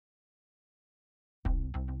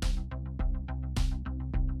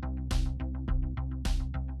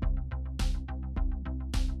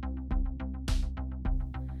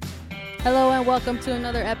Hello and welcome to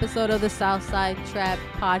another episode of the Southside Trap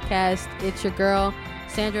Podcast. It's your girl,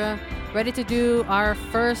 Sandra, ready to do our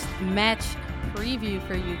first match preview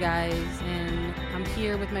for you guys. And I'm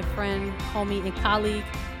here with my friend, homie, and colleague,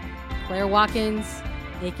 Claire Watkins,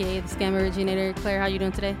 aka the Scam Originator. Claire, how you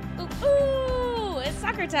doing today? Ooh, it's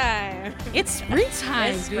soccer time. It's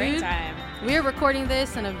springtime, It's dude. springtime. We're recording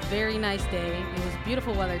this on a very nice day. It was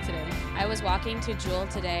beautiful weather today. I was walking to Jewel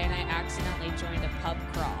today and I accidentally joined a pub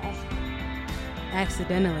crawl.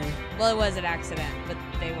 Accidentally. Well, it was an accident, but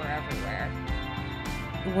they were everywhere.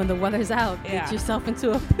 When the weather's out, Yeah. get yourself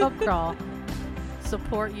into a pub crawl.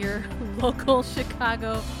 Support your local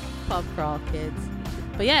Chicago pub crawl, kids.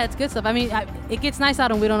 But yeah, it's good stuff. I mean, it gets nice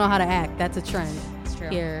out and we don't know how to act. That's a trend It's true.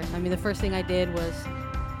 here. I mean, the first thing I did was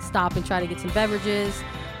stop and try to get some beverages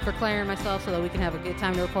for Claire and myself so that we can have a good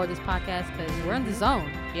time to record this podcast because we're in the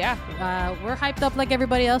zone. Yeah. We're hyped up like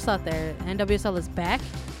everybody else out there. NWSL is back,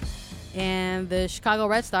 and the Chicago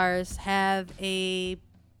Red Stars have a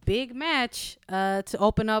big match to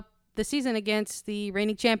open up the season against the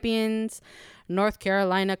reigning champions, North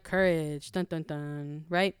Carolina Courage. Dun dun dun.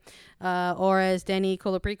 Right? Or as Danny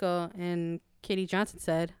Colaprico and Katie Johnson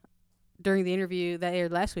said during the interview that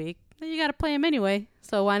aired last week, you got to play them anyway.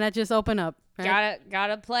 So why not just open up? Right?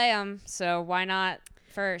 Gotta play them. So why not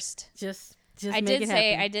first? Just I make it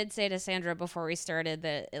happen. I did say to Sandra before we started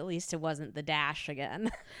that at least it wasn't the dash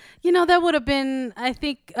again. You know, that would have been, I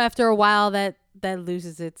think after a while that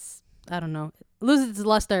loses its, I don't know, loses its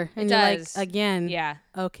luster. And It you're does. like, again, Yeah.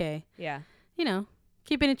 okay. Yeah. You know,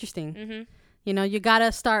 keep it interesting. Mm-hmm. You know, you got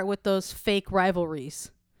to start with those fake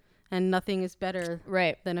rivalries. And nothing is better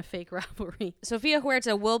Right. than a fake rivalry. Sofia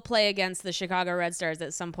Huerta will play against the Chicago Red Stars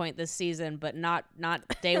at some point this season, but not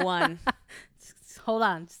day one. Just hold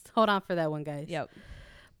on for that one, guys. Yep.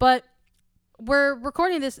 But we're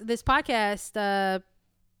recording this podcast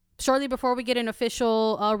shortly before we get an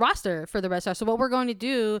official roster for the Red Stars. So what we're going to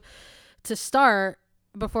do to start,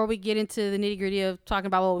 before we get into the nitty gritty of talking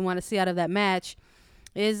about what we want to see out of that match,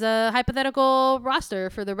 is a hypothetical roster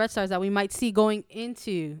for the Red Stars that we might see going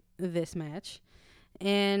into this match.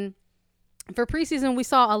 And for preseason, we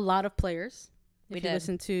saw a lot of players. If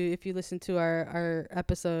you listen to our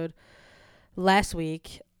episode last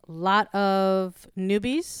week, a lot of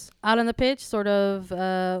newbies out on the pitch, sort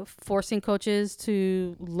of forcing coaches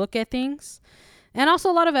to look at things, and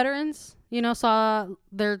also a lot of veterans. You know, saw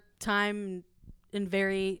their time in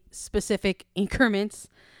very specific increments.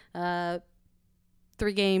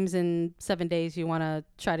 3 games in 7 days. You want to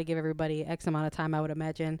try to give everybody X amount of time, I would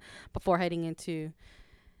imagine, before heading into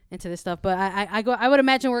this stuff. But I would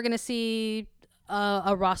imagine we're gonna see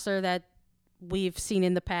a roster that we've seen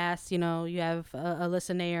in the past. You know, you have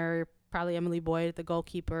Alyssa Nair, probably Emily Boyd at the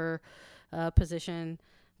goalkeeper position.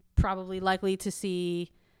 Probably likely to see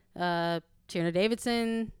Tierna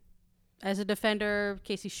Davidson as a defender,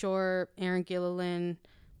 Casey Short, Erin Gilliland.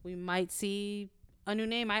 We might see a new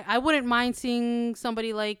name. I wouldn't mind seeing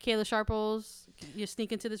somebody like Kayla Sharples you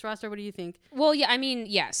sneak into this roster. What do you think? Well, yeah, I mean,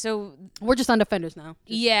 yeah. So We're just on defenders now.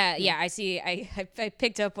 yeah. I see. I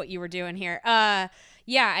picked up what you were doing here.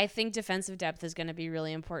 Yeah, I think defensive depth is going to be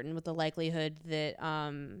really important with the likelihood that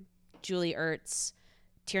Julie Ertz,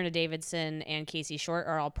 Tierna Davidson, and Casey Short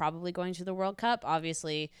are all probably going to the World Cup.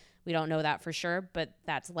 Obviously, we don't know that for sure, but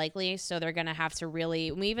that's likely. So they're going to have to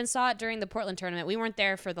really, we even saw it during the Portland tournament. We weren't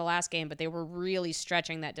there for the last game, but they were really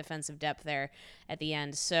stretching that defensive depth there at the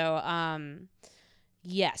end. So,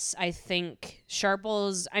 yes, I think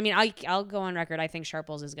Sharples, I mean, I'll go on record. I think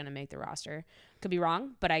Sharples is going to make the roster. Could be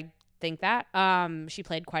wrong, but I think that. She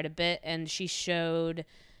played quite a bit, and she showed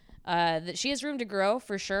that she has room to grow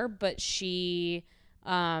for sure, but she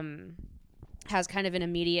has kind of an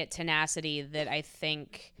immediate tenacity that I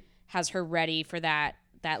think has her ready for that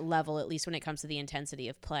level, at least when it comes to the intensity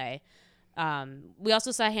of play. We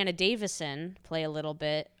also saw Hannah Davison play a little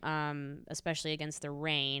bit, especially against the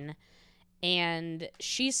Reign. And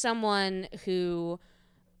she's someone who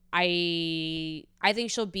I think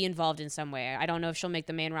she'll be involved in some way. I don't know if she'll make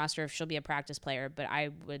the main roster, if she'll be a practice player, but I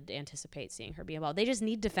would anticipate seeing her be involved. They just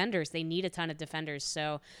need defenders. They need a ton of defenders.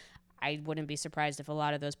 So I wouldn't be surprised if a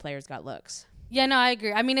lot of those players got looks. Yeah, no, I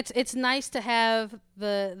agree. I mean, it's nice to have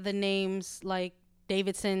the names like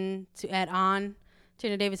Davidson to add on,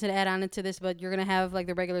 Tierna Davidson to add on into this, but you're going to have like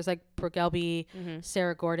the regulars like Brooke Elby,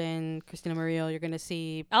 Sarah Gordon, Christina Murillo. You're going to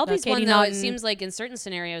see Elby's Katie one, though, Naughton. it seems like in certain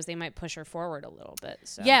scenarios they might push her forward a little bit.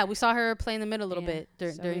 So. Yeah, we saw her play in the middle a little bit So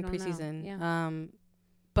during we don't know. preseason. Yeah.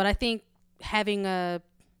 But I think having a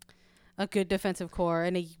good defensive core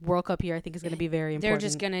and a World Cup here, I think is going to be very important. They're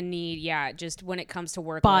just going to need, just when it comes to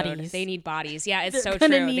workload, Bodies. they need bodies. Yeah, it's They're so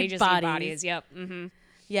gonna true. need They just bodies. need bodies. Yep. Mm-hmm.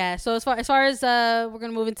 Yeah. So as far as we're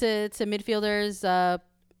gonna move into midfielders,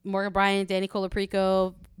 Morgan Bryant, Danny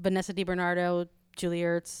Colaprico, Vanessa DiBernardo, Julie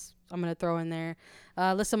Ertz. I'm gonna throw in there.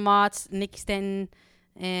 Alyssa Motts, Nikki Stanton,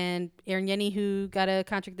 and Erin Yenny, who got a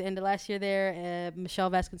contract at the end of last year there. Michelle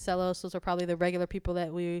Vasconcelos. Those are probably the regular people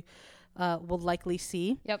that we will likely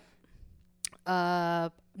see. Yep.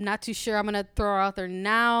 Not too sure. I'm gonna throw her out there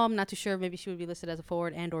now. I'm not too sure. Maybe she would be listed as a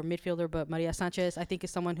forward and or midfielder, but Maria Sanchez, I think,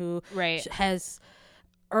 is someone who has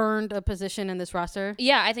earned a position in this roster.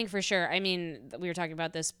 Yeah, I think for sure. I mean, we were talking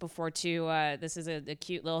about this before too. This is a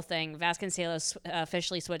cute little thing. Vasconcelos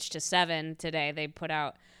officially switched to 7 today. They put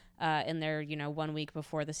out in their 1 week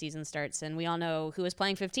before the season starts, and we all know who was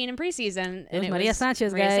playing 15 in preseason. It was Maria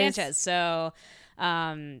Sanchez, guys. So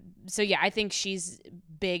yeah, I think she's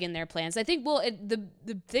big in their plans. I think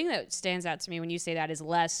the thing that stands out to me when you say that is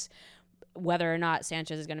less whether or not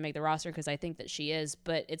Sanchez is going to make the roster, because I think that she is,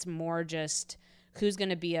 but it's more just who's going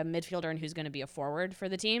to be a midfielder and who's going to be a forward for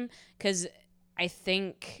the team, because I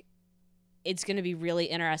think it's going to be really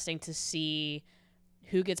interesting to see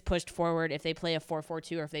who gets pushed forward if they play a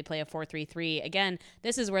 4-4-2 or if they play a 4-3-3. Again,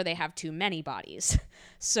 this is where they have too many bodies.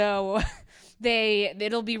 So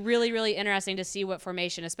it'll be really, really interesting to see what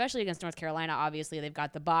formation, especially against North Carolina. Obviously, they've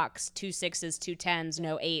got the box, 2 6s, 2 10s,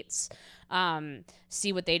 no 8s.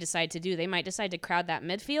 See what they decide to do. They might decide to crowd that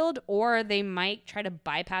midfield, or they might try to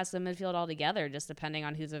bypass the midfield altogether, just depending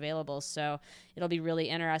on who's available. So it'll be really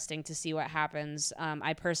interesting to see what happens.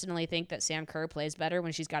 I personally think that Sam Kerr plays better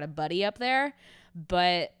when she's got a buddy up there,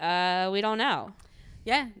 but we don't know.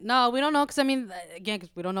 Yeah, no, we don't know, because, I mean, again, because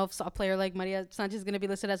we don't know if a player like Maria Sanchez is going to be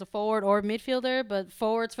listed as a forward or midfielder, but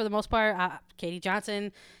forwards for the most part, Katie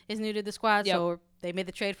Johnson is new to the squad, so they made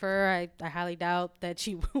the trade for her. I highly doubt that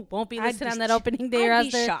she won't be listed on that opening day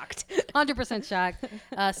roster. I'd be shocked. 100% shocked.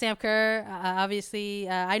 Sam Kerr, obviously,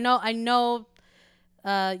 I know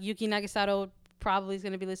Yuki Nagasato probably is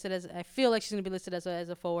going to be listed as, I feel like she's going to be listed as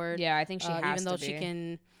a forward. Yeah, I think she has even though to she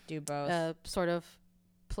can do both. Sort of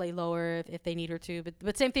play lower if they need her to,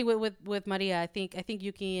 but same thing with Maria. I think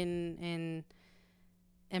Yuki and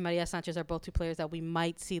Maria Sanchez are both two players that we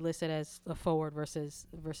might see listed as a forward versus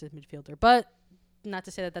midfielder, but not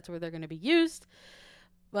to say that that's where they're going to be used.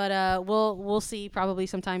 But we'll see probably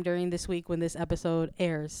sometime during this week when this episode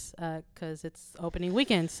airs, because it's opening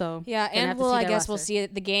weekend. So yeah, and I guess we'll see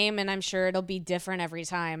the game, and I'm sure it'll be different every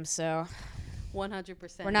time. So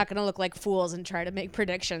 100%. We're not going to look like fools and try to make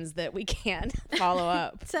predictions that we can't follow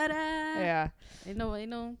up. Ta-da! Yeah. Ain't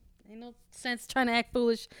no sense trying to act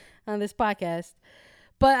foolish on this podcast.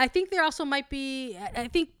 But I think there also might be, I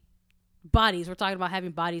think bodies, we're talking about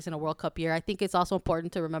having bodies in a World Cup year. I think it's also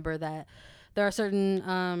important to remember that there are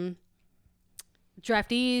certain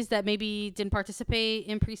draftees that maybe didn't participate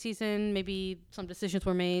in preseason. Maybe some decisions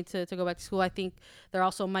were made to go back to school. I think there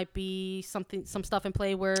also might be some stuff in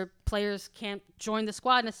play where players can't join the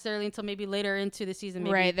squad necessarily until maybe later into the season.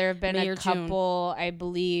 Maybe right. There have been May a couple, June. I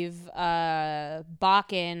believe,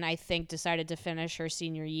 Bakken, I think, decided to finish her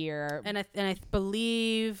senior year. And I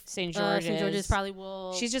believe St. George's probably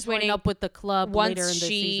will. She's just waiting up with the club once later in the season.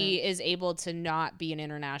 She is able to not be an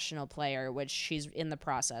international player, which she's in the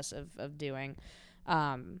process of doing.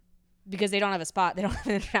 Because they don't have a spot, they don't have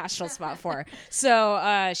an international spot for her.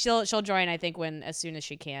 So she'll join, I think, as soon as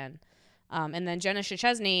she can. And then Jenna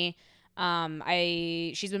Szczesny,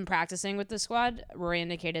 she's been practicing with the squad. Rory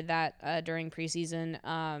indicated that during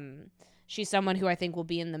preseason. She's someone who I think will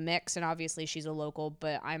be in the mix, and obviously she's a local,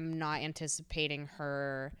 but I'm not anticipating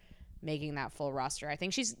her making that full roster. I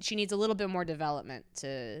think she needs a little bit more development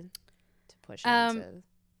to push into.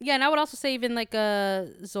 Yeah, and I would also say even like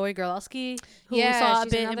Zoe Gorlowski, who we saw a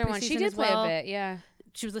bit in preseason. She did play a bit, yeah.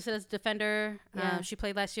 She was listed as a defender. Yeah. She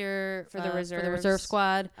played last year for the reserve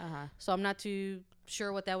squad. Uh-huh. So I'm not too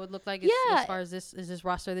sure what that would look like as far as this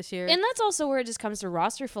roster this year. And that's also where it just comes to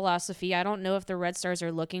roster philosophy. I don't know if the Red Stars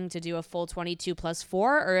are looking to do a full 22 plus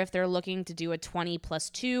 4 or if they're looking to do a 20 plus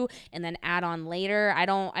 2 and then add on later. I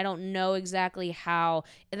don't know exactly how.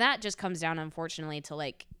 And that just comes down, unfortunately, to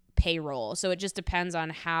like payroll. So it just depends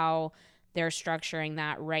on how they're structuring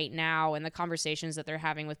that right now and the conversations that they're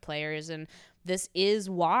having with players. And this is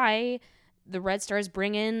why the Red Stars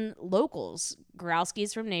bring in locals.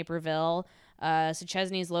 Gorowski's from Naperville.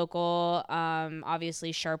 Szczesny's local.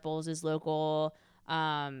 Obviously Sharples is local.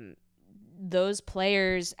 Those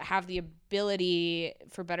players have the ability,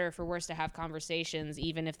 for better or for worse, to have conversations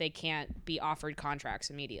even if they can't be offered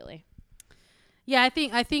contracts immediately. Yeah, I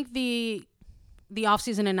think the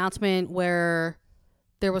offseason announcement where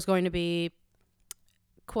there was going to be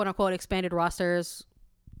quote unquote expanded rosters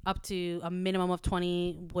up to a minimum of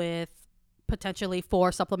 20 with potentially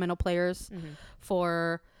 4 supplemental players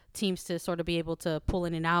for teams to sort of be able to pull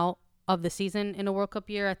in and out of the season in a World Cup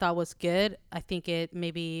year, I thought was good. I think it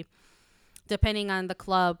maybe, depending on the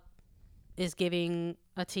club, is giving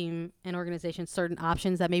a team and organization certain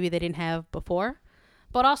options that maybe they didn't have before.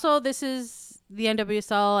 But also, this is the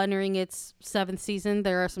NWSL entering its 7th season.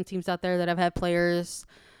 There are some teams out there that have had players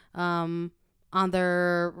on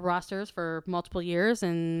their rosters for multiple years,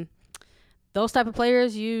 and those type of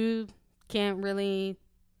players, you can't really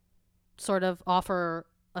sort of offer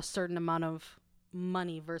a certain amount of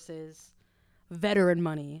money versus veteran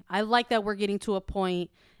money. I like that we're getting to a point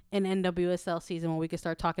in NWSL season when we can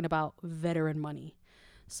start talking about veteran money.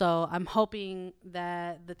 So I'm hoping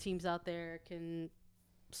that the teams out there can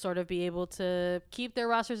sort of be able to keep their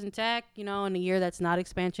rosters intact, in a year that's not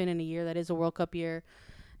expansion, in a year that is a World Cup year,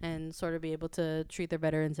 and sort of be able to treat their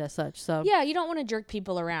veterans as such. So yeah, you don't want to jerk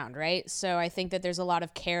people around, right? So I think that there's a lot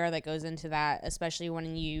of care that goes into that, especially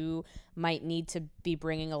when you might need to be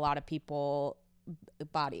bringing a lot of people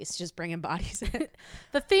bodies, just bringing bodies in.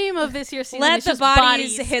 The theme of this year's season Let is the just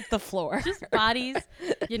bodies hit the floor. Just bodies.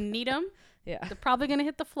 You need them. Yeah. They're probably going to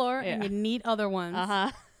hit the floor, and you need other ones.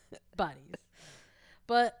 Bodies.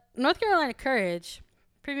 But North Carolina Courage,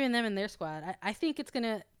 previewing them and their squad, I think it's going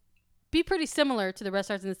to be pretty similar to the Red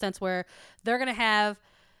Stars in the sense where they're going to have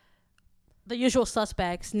the usual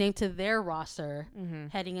suspects named to their roster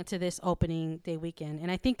heading into this opening day weekend.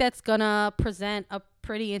 And I think that's going to present a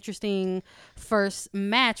pretty interesting first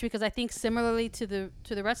match, because I think similarly to the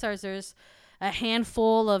Red Stars, there's a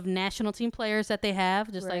handful of national team players that they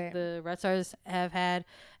have, just like the Red Stars have had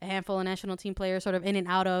a handful of national team players sort of in and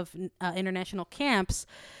out of international camps.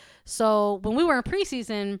 So when we were in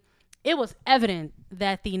preseason, it was evident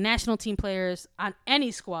that the national team players on any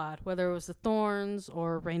squad, whether it was the Thorns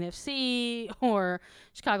or Reign FC or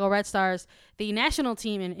Chicago Red Stars, the national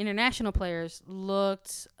team and international players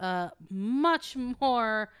looked much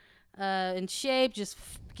more in shape, just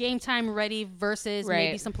game time ready versus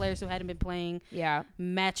maybe some players who hadn't been playing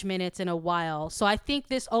match minutes in a while. So I think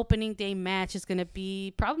this opening day match is going to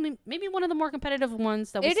be probably maybe one of the more competitive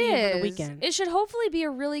ones that we see over the weekend. It should hopefully be a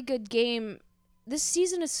really good game. This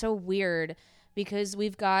season is so weird because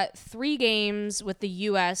we've got 3 games with the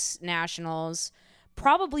U.S. nationals,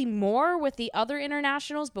 probably more with the other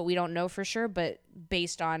internationals, but we don't know for sure. But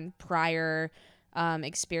based on prior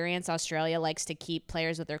experience, Australia likes to keep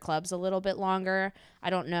players with their clubs a little bit longer. I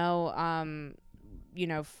don't know.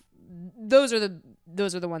 Those are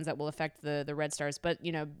the ones that will affect the Red Stars. But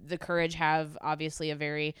the Courage have obviously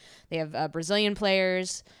they have Brazilian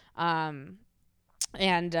players.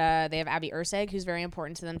 And they have Abby Erceg, who's very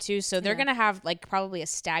important to them too. So they're going to have probably a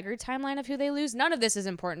staggered timeline of who they lose. None of this is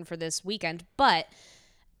important for this weekend, but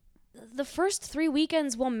the first 3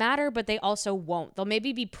 weekends will matter, but they also won't. They'll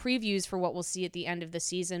maybe be previews for what we'll see at the end of the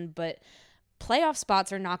season, but playoff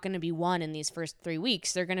spots are not going to be won in these first 3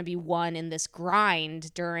 weeks. They're going to be won in this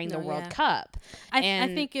grind during the World Cup. I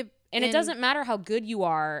think it doesn't matter how good you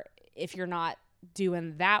are if you're not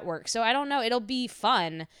doing that work. So I don't know. It'll be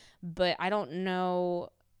fun, but I don't know.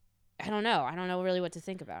 I don't know really what to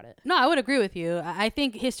think about it. No, I would agree with you. I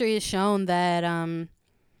think history has shown that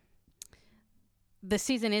the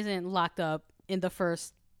season isn't locked up in the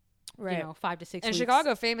first 5 to 6 weeks. And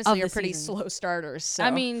Chicago famously are pretty season. Slow starters. So. I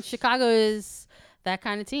mean, Chicago is that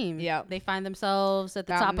kind of team. Yeah. They find themselves at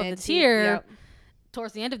the top of the tier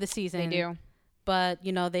towards the end of the season. They do. But,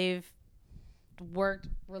 they've worked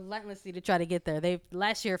relentlessly to try to get there.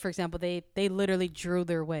 Last year, for example, they literally drew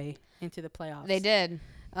their way into the playoffs. They did.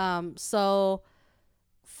 So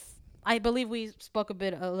I believe we spoke a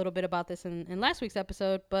little bit about this in last week's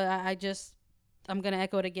episode, but I'm going to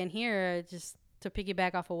echo it again here just to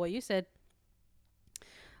piggyback off of what you said.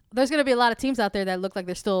 There's going to be a lot of teams out there that look like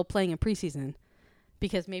they're still playing in preseason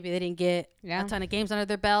because maybe they didn't get a ton of games under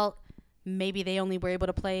their belt. Maybe they only were able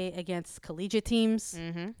to play against collegiate teams,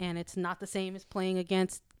 and it's not the same as playing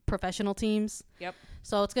against professional teams. Yep.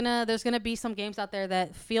 So there's gonna be some games out there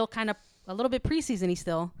that feel kind of a little bit preseason-y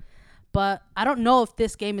still, but I don't know if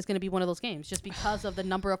this game is gonna be one of those games just because of the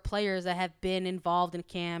number of players that have been involved in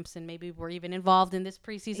camps and maybe were even involved in this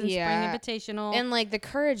preseason spring invitational. And the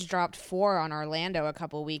Courage dropped 4 on Orlando a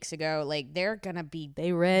couple weeks ago. They're gonna be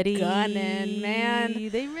ready, gunning, man.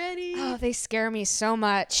 They ready. Oh, they scare me so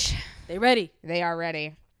much. They ready. They are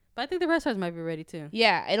ready. But I think the Red Stars might be ready too.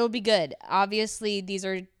 Yeah, it'll be good. Obviously, these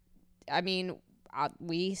are,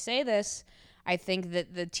 we say this. I think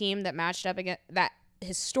that the team that matched up against, that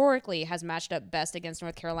historically has matched up best against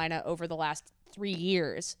North Carolina over the last 3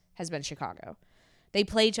 years has been Chicago. They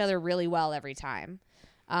play each other really well every time.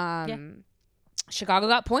 Chicago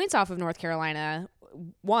got points off of North Carolina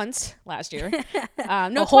once last year.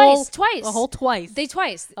 No, A whole- twice. A whole twice. They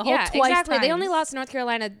twice. A whole Yeah, twice exactly. They only times. lost to North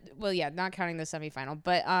Carolina. Well, yeah, not counting the semifinal,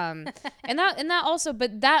 but and that also,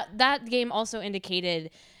 but that game also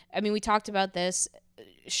indicated. I mean, we talked about this.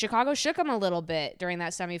 Chicago shook them a little bit during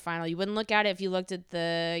that semifinal. You wouldn't look at it if you looked at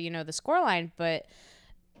the the scoreline, but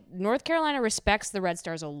North Carolina respects the Red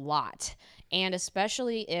Stars a lot. And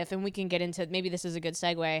especially if, and we can get into, maybe this is a good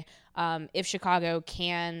segue, if Chicago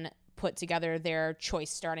can put together their choice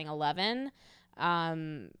starting 11,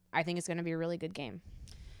 I think it's going to be a really good game.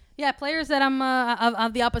 Yeah, players that I'm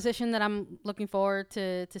of the opposition that I'm looking forward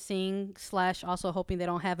to seeing / also hoping they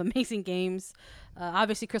don't have amazing games.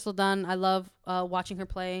 Obviously, Crystal Dunn. I love watching her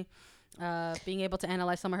play. Being able to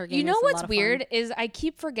analyze some of her games. You know is a what's lot of weird fun. is I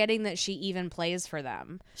keep forgetting that she even plays for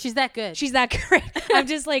them. She's that good. She's that great. I'm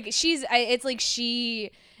just like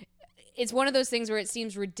it's one of those things where it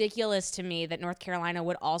seems ridiculous to me that North Carolina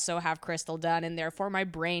would also have Crystal Dunn, and therefore my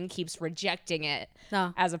brain keeps rejecting it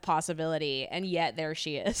No. as a possibility, and yet there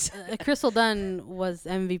she is. Crystal Dunn was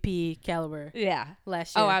MVP caliber Yeah.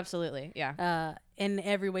 last year. Oh, absolutely. Yeah. In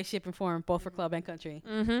every way, shape, and form, both for club and country.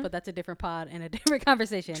 Mm-hmm. But that's a different pod and a different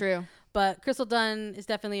conversation. True. But Crystal Dunn is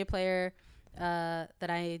definitely a player that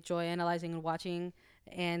I enjoy analyzing and watching.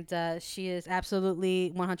 And she is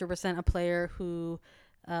absolutely 100% a player who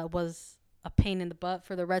was a pain in the butt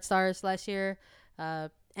for the Red Stars last year.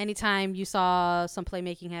 Anytime you saw some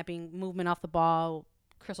playmaking happening, movement off the ball,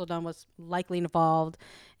 Crystal Dunn was likely involved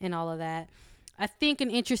in all of that. I think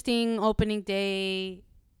an interesting opening day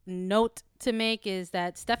note to make is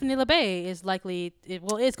that Stephanie LeBay is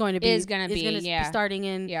going to be starting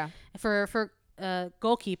in for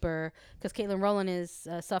goalkeeper, because Caitlin Rowland is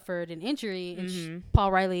suffered an injury, and Coach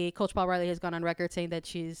Paul Riley has gone on record saying that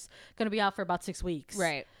she's going to be out for about 6 weeks.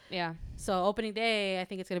 Right. Yeah. So opening day, I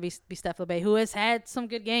think it's going to be Steph LeBay, who has had some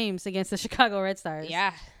good games against the Chicago Red Stars.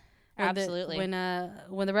 Yeah. Absolutely. When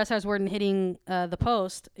the Red Stars weren't hitting the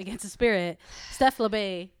post against the Spirit, Steph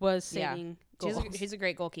LeBay was saving goals. She's a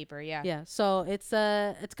great goalkeeper. Yeah. Yeah. So it's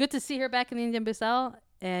good to see her back in the Indian Bissau.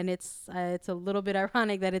 And it's a little bit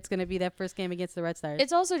ironic that it's going to be that first game against the Red Stars.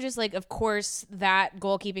 It's also just like, of course, that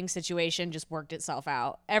goalkeeping situation just worked itself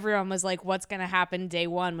out. Everyone was like, what's going to happen day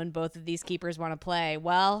one when both of these keepers want to play?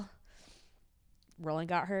 Well, Rowland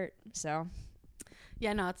got hurt, so.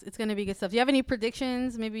 Yeah, no, it's going to be good stuff. Do you have any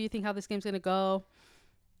predictions? Maybe you think how this game's going to go?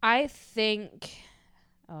 I think,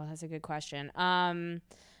 that's a good question.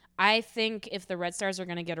 I think if the Red Stars are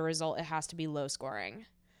going to get a result, it has to be low scoring.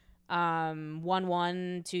 1-1,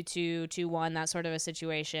 2-2, 2-1, that sort of a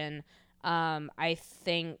situation. I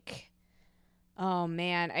think, oh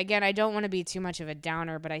man, again, I don't want to be too much of a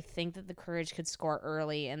downer, but I think that the Courage could score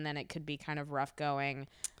early and then it could be kind of rough going.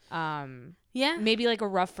 Yeah. Maybe like a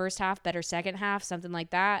rough first half, better second half, something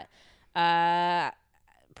like that.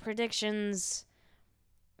 Predictions,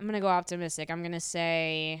 I'm going to go optimistic. I'm going to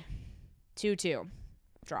say 2-2,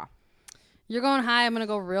 draw. You're going high. I'm going to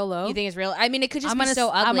go real low. You think it's real? I mean, it could just be so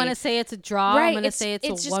ugly. I'm going to say it's a draw. Right. I'm going to say it's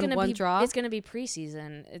a 1-1 draw. It's going to be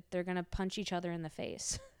preseason. They're going to punch each other in the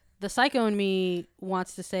face. The psycho in me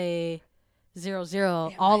wants to say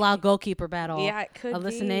 0-0, all-out goalkeeper battle. Yeah, it could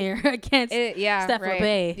Alyssa be. Nair against Steph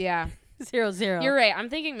LeBay. Yeah. 0-0. You're right. I'm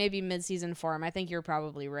thinking maybe mid-season form. I think you're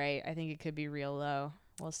probably right. I think it could be real low.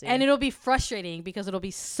 We'll see. And it'll be frustrating because it'll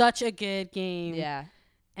be such a good game. Yeah.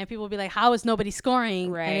 And people will be like, how is nobody scoring?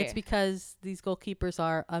 Right. And it's because these goalkeepers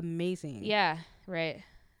are amazing. Yeah, right.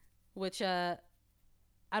 Which I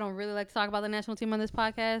don't really like to talk about the national team on this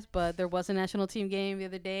podcast, but there was a national team game the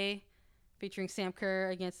other day featuring Sam Kerr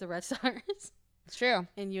against the Red Stars. It's true.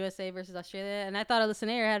 In USA versus Australia. And I thought Alyssa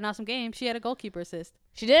Nair had an awesome game. She had a goalkeeper assist.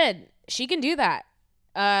 She did. She can do that.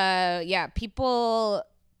 People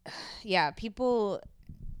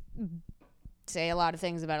say a lot of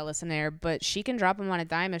things about Alyssa Nair, but she can drop them on a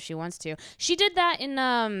dime if she wants to. She did that in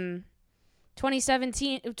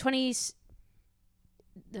 2017, either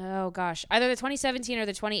the 2017 or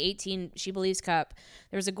the 2018 She Believes Cup.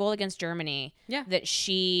 There was a goal against Germany. Yeah. That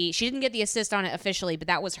she didn't get the assist on it officially, but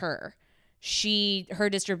that was her. Her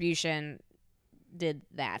distribution did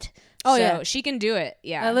that. Oh, so yeah. She can do it.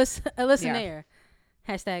 Yeah. Alyssa Yeah. Nair.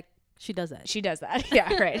 Hashtag she does that. She does that.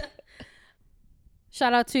 Yeah, right.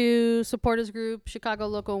 Shout out to supporters group Chicago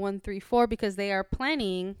Local 134 because they are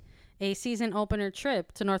planning a season opener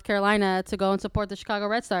trip to North Carolina to go and support the Chicago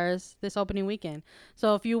Red Stars this opening weekend.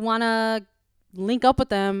 So if you want to link up with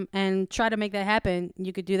them and try to make that happen,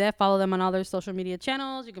 you could do that. Follow them on all their social media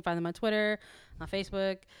channels. You can find them on Twitter, on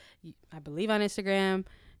Facebook, I believe on Instagram.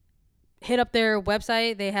 Hit up their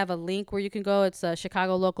website. They have a link where you can go. It's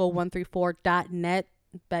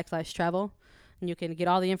chicagolocal134.net/travel. And you can get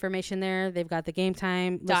all the information there. They've got the game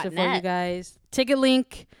time listed for you .net. guys. Ticket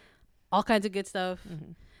link, all kinds of good stuff.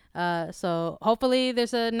 So hopefully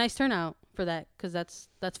there's a nice turnout for that because that's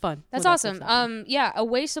fun. That's when that awesome. stuff's happening. Yeah,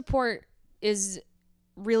 away support is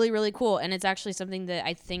really, really cool, and it's actually something that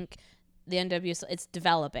I think the NWSL it's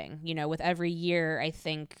developing. You know, with every year, I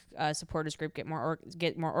think supporters group get more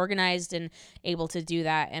organized and able to do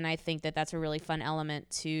that, and I think that that's a really fun element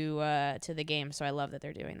to the game. So I love that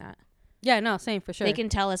they're doing that. Yeah, no, same for sure. They can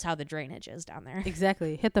tell us how the drainage is down there.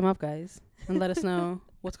 Exactly. Hit them up, guys, and let us know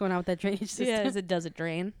what's going on with that drainage system. Yeah, does it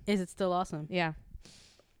drain? Is it still awesome? Yeah.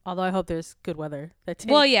 Although I hope there's good weather.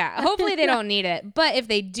 Well, yeah. Hopefully they don't need it, but if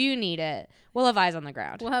they do need it, we'll have eyes on the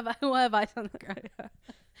ground. We'll have eyes on the ground.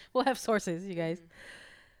 We'll have sources, you guys.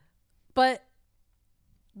 But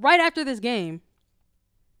right after this game,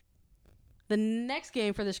 the next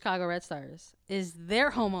game for the Chicago Red Stars is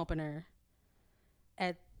their home opener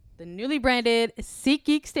at the newly branded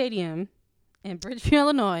SeatGeek Stadium in Bridgeview,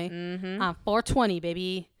 Illinois, on 4/20,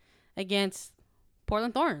 baby, against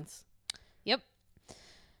Portland Thorns. Yep.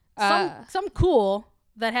 Some cool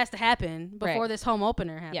that has to happen before Right. this home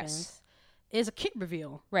opener happens. Yes. Is a kit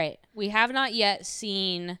reveal. Right. We have not yet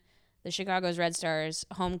seen the Chicago's Red Stars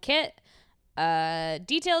home kit.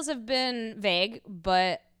 Details have been vague,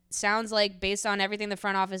 but sounds like based on everything the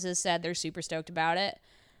front office has said, they're super stoked about it.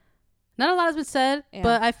 Not a lot has been said, Yeah.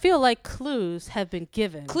 but I feel like clues have been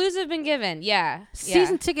given. Clues have been given. Yeah.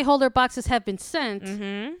 Season ticket holder boxes have been sent,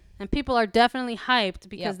 Mm-hmm. and people are definitely hyped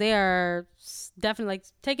because Yep. they are definitely like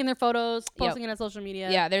taking their photos, posting it on social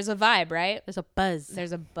media. Yeah. There's a vibe, right? There's a buzz.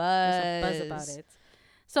 There's a There's a buzz about it.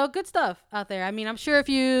 So good stuff out there. I mean, I'm sure if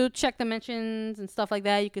you check the mentions and stuff like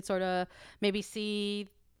that, you could sort of maybe see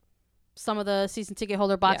some of the season ticket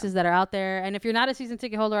holder boxes that are out there. And if you're not a season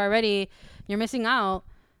ticket holder already, you're missing out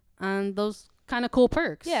on those kind of cool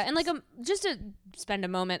perks. Yeah, and like just to spend a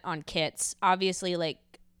moment on kits. Obviously, like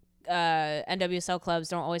NWSL clubs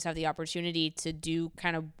don't always have the opportunity to do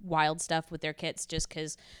kind of wild stuff with their kits just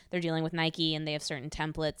because they're dealing with Nike and they have certain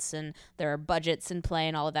templates and there are budgets in play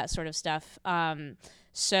and all of that sort of stuff.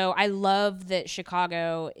 So I love that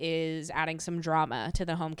Chicago is adding some drama to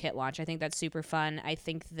the home kit launch. I think that's super fun. I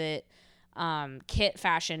think that kit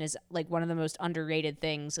fashion is like one of the most underrated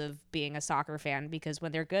things of being a soccer fan because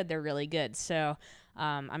when they're good, they're really good. So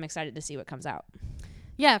I'm excited to see what comes out.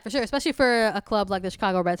 Yeah, for sure. Especially for a club like the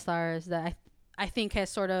Chicago Red Stars that I think has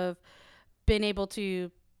sort of been able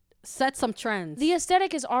to set some trends. The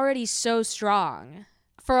aesthetic is already so strong.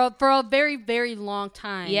 For a very, very long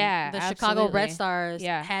time. Yeah, the Chicago absolutely. Red Stars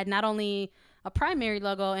Yeah. had not only a primary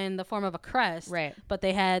logo in the form of a crest, Right. but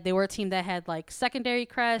they were a team that had like secondary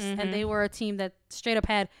crests, Mm-hmm. and they were a team that straight up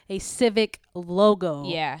had a civic logo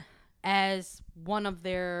Yeah. as one of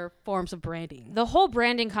their forms of branding. The whole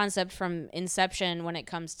branding concept from inception when it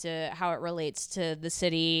comes to how it relates to the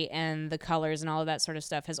city and the colors and all of that sort of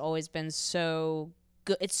stuff has always been so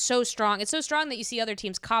good. It's so strong. It's so strong that you see other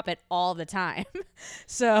teams cop it all the time.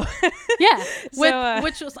 So Yeah, So,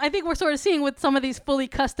 which was, I think we're sort of seeing with some of these fully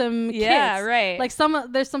custom Yeah, kits. right.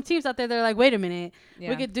 Like there's some teams out there that are like, wait a minute, Yeah.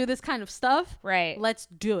 we could do this kind of stuff. right. Let's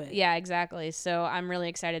do it. Yeah, exactly. So I'm really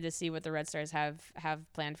excited to see what the Red Stars have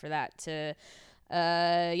planned for that to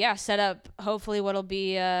set up hopefully what'll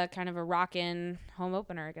be kind of a rockin' home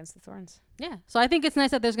opener against the Thorns. Yeah. So I think it's nice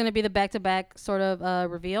that there's going to be the back-to-back sort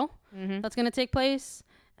of reveal that's going to take place.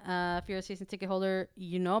 If you're a season ticket holder,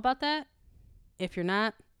 you know about that. If you're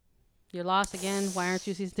not, you're lost again. Why aren't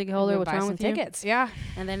you a season ticket holder? What's Buy wrong some with you? tickets. Yeah.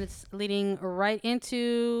 And then it's leading right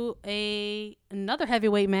into another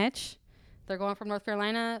heavyweight match. They're going from North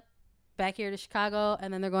Carolina back here to Chicago,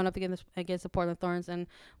 and then they're going up against the Portland Thorns. And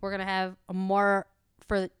we're going to have more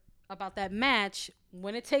about that match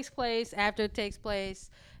when it takes place, after it takes place,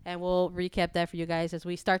 and we'll recap that for you guys as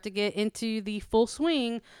we start to get into the full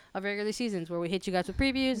swing of regular seasons where we hit you guys with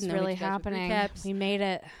previews. It's and then we really hit you guys with happening. recaps. We made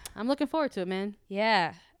it. I'm looking forward to it, man.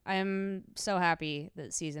 Yeah. I'm so happy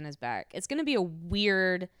that season is back. It's going to be a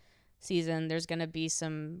weird season. There's going to be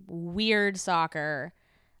some weird soccer.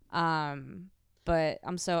 But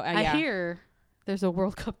I'm so I hear there's a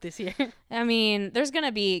World Cup this year. I mean, there's going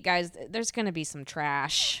to be some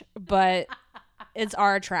trash, but it's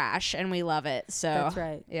our trash and we love it. So That's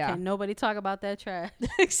right. Yeah. Can't nobody talk about that trash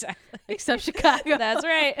Exactly. except Chicago. That's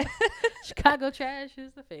right. Chicago trash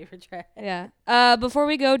is the favorite trash. Yeah. Before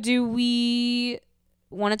we go, do we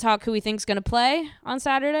want to talk who we think's going to play on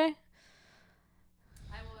Saturday?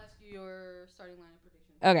 I will ask you your starting lineup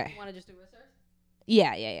prediction. Okay. You want to just do Red Stars?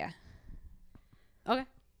 Yeah. Okay.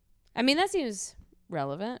 I mean, that seems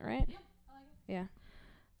relevant, right? Yeah, I like it. Yeah.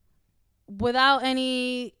 without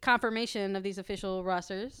any confirmation of these official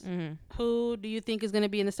rosters, who do you think is going to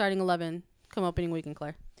be in the starting 11 come opening weekend,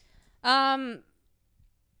 Claire?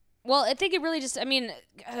 Well, I think it really just,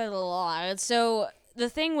 so the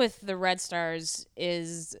thing with the Red Stars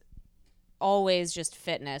is always just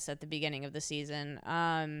fitness at the beginning of the season.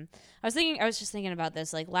 I was just thinking about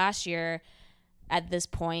this, like last year at this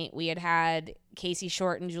point, we had Casey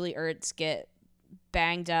Short and Julie Ertz get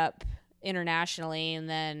banged up internationally, and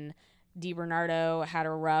then DiBernardo had a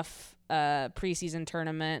rough preseason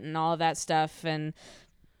tournament and all of that stuff. And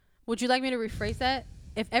would you like me to rephrase that?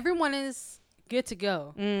 If everyone is good to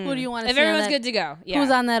go, who do you want to see? If everyone's good to go, yeah.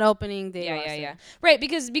 Who's on that opening day roster? Yeah. Right,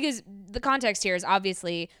 because the context here is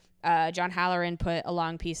obviously John Halloran put a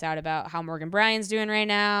long piece out about how Morgan Bryan's doing right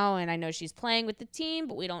now, and I know she's playing with the team,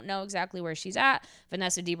 but we don't know exactly where she's at.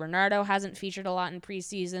 Vanessa DiBernardo hasn't featured a lot in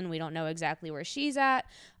preseason. We don't know exactly where she's at.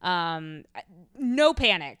 No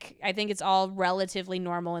panic. I think it's all relatively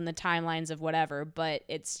normal in the timelines of whatever, but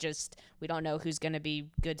it's just we don't know who's going to be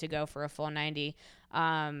good to go for a full 90.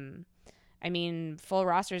 I mean, full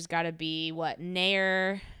roster's got to be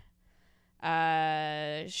Nair,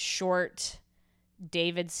 Short,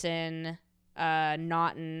 Davidson,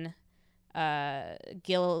 Naughton,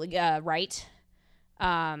 Gill, Wright.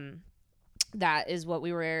 That is what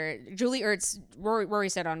we were. Julie Ertz, Rory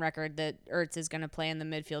said on record that Ertz is going to play in the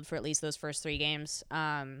midfield for at least those first 3 games.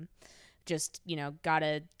 Just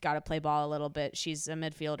gotta play ball a little bit. She's a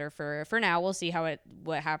midfielder for now. We'll see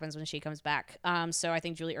what happens when she comes back. So I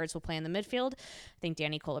think Julie Ertz will play in the midfield. I think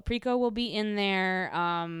Danny Colaprico will be in there.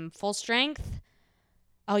 Full strength.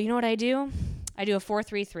 Oh, you know what I do? I do a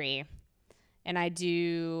 4-3-3, and I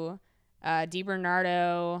do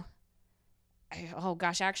DiBernardo. Oh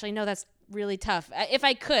gosh, actually no, that's really tough. If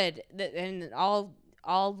I could, and all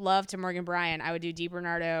love to Morgan Bryan, I would do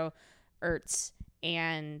DiBernardo, Ertz,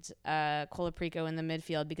 and Colaprico in the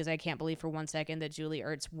midfield, because I can't believe for one second that Julie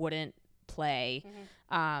Ertz wouldn't play.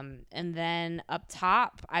 And then up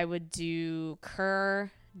top, I would do Kerr,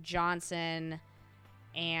 Johnson,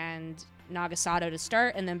 and Nagasato to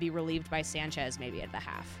start, and then be relieved by Sanchez maybe at the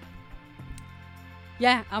half.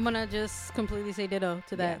 Yeah, I'm gonna just completely say ditto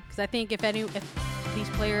to that, because I think if these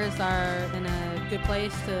players are in a good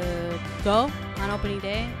place to go on opening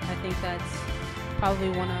day, I think that's probably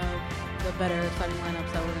one of the better starting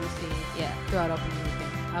lineups that we're gonna see throughout opening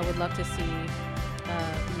weekend. I would love to see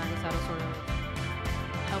Nagasato sort of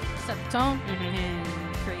help set the tone and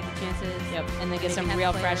create the chances. Yep, and then get some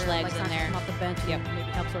real fresh legs in there. Come off the bench and maybe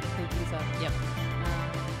help sort of clean things up. Yep.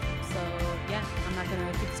 So, yeah, I'm not going to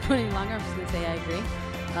keep this going any longer. I'm just going to say I agree.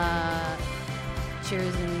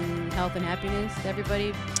 Cheers and health and happiness to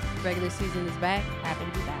everybody. Regular season is back. Happy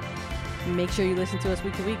to be back. And make sure you listen to us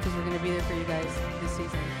week to week, because we're going to be there for you guys this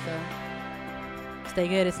season. So, stay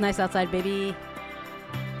good. It's nice outside, baby.